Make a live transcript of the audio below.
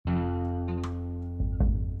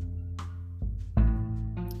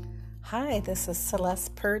Hi, this is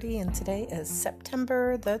Celeste Purdy, and today is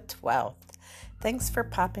September the 12th. Thanks for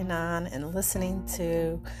popping on and listening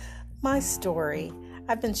to my story.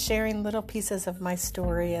 I've been sharing little pieces of my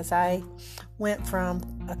story as I went from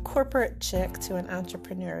a corporate chick to an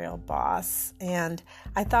entrepreneurial boss, and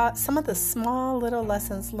I thought some of the small little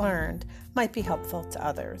lessons learned might be helpful to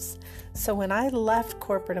others. So when I left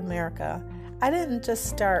corporate America, I didn't just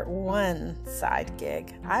start one side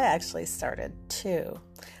gig. I actually started two.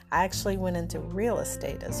 I actually went into real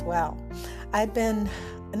estate as well. I'd been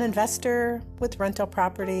an investor with rental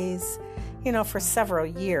properties, for several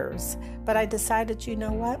years, but I decided,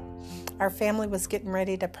 our family was getting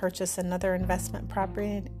ready to purchase another investment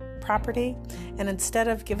property, and instead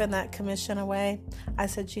of giving that commission away, I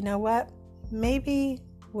said, maybe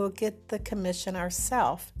we'll get the commission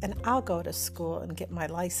ourselves, and I'll go to school and get my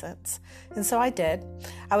license. And so I did.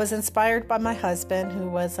 I was inspired by my husband, who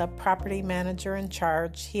was a property manager in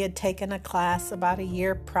charge. He had taken a class about a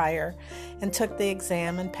year prior and took the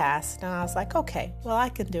exam and passed. And I was like, okay, well, I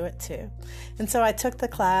can do it too. And so I took the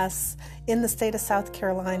class in the state of South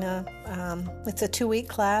Carolina. It's a 2-week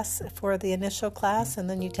class for the initial class, and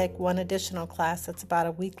then you take one additional class that's about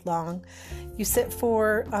a week long. You sit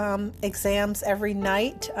for exams every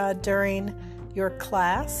night during your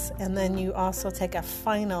class, and then you also take a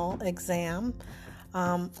final exam.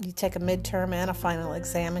 You take a midterm and a final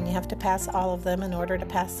exam, and you have to pass all of them in order to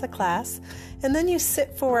pass the class. And then you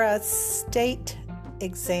sit for a state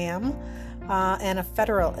exam and a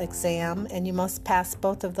federal exam, and you must pass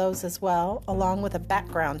both of those as well, along with a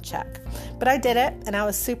background check. But I did it, and I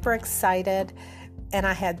was super excited, and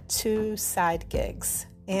I had 2 side gigs.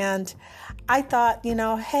 And I thought,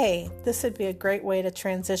 hey, this would be a great way to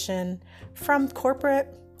transition from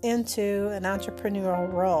corporate into an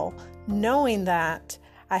entrepreneurial role, knowing that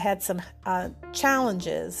I had some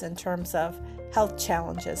challenges in terms of health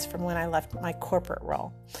challenges from when I left my corporate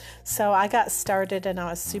role. So I got started and I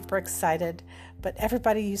was super excited, but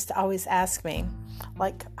everybody used to always ask me,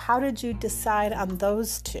 how did you decide on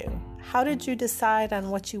those 2? How did you decide on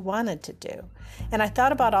what you wanted to do? And I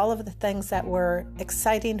thought about all of the things that were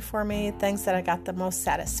exciting for me, things that I got the most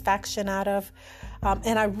satisfaction out of.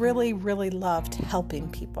 And I really, really loved helping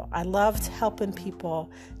people. I loved helping people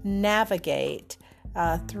navigate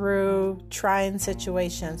through trying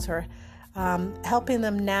situations, or helping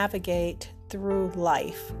them navigate through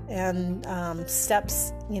life and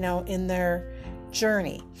steps, in their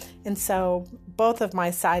journey. And so both of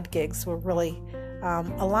my side gigs were really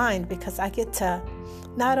aligned, because I get to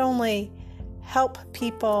not only help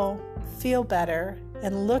people feel better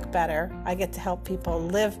and look better, I get to help people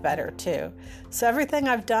live better too. So everything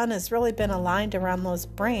I've done has really been aligned around those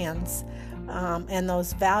brands and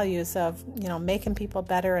those values of, making people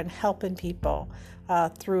better and helping people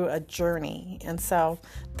through a journey. And so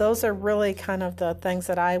those are really kind of the things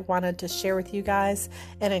that I wanted to share with you guys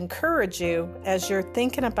and encourage you as you're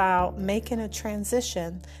thinking about making a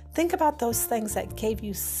transition. Think about those things that gave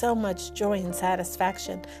you so much joy and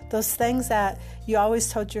satisfaction. Those things that you always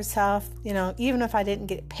told yourself, even if I didn't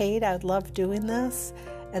get paid, I would love doing this.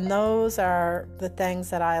 And those are the things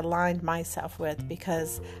that I aligned myself with,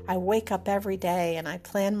 because I wake up every day and I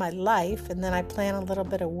plan my life, and then I plan a little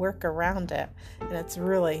bit of work around it. And it's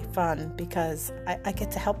really fun because I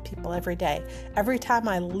get to help people every day. Every time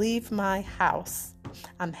I leave my house,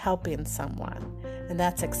 I'm helping someone, and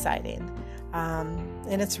that's exciting.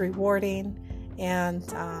 And it's rewarding, and,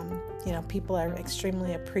 people are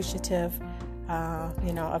extremely appreciative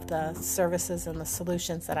of the services and the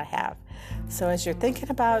solutions that I have. So as you're thinking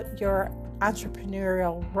about your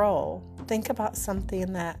entrepreneurial role, think about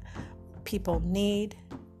something that people need,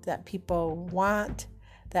 that people want,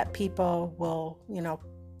 that people will,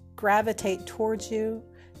 gravitate towards you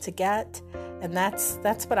to get. And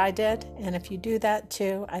that's what I did. And if you do that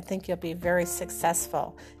too, I think you'll be very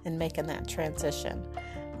successful in making that transition.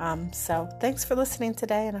 So thanks for listening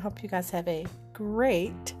today, and I hope you guys have a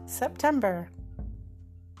great September.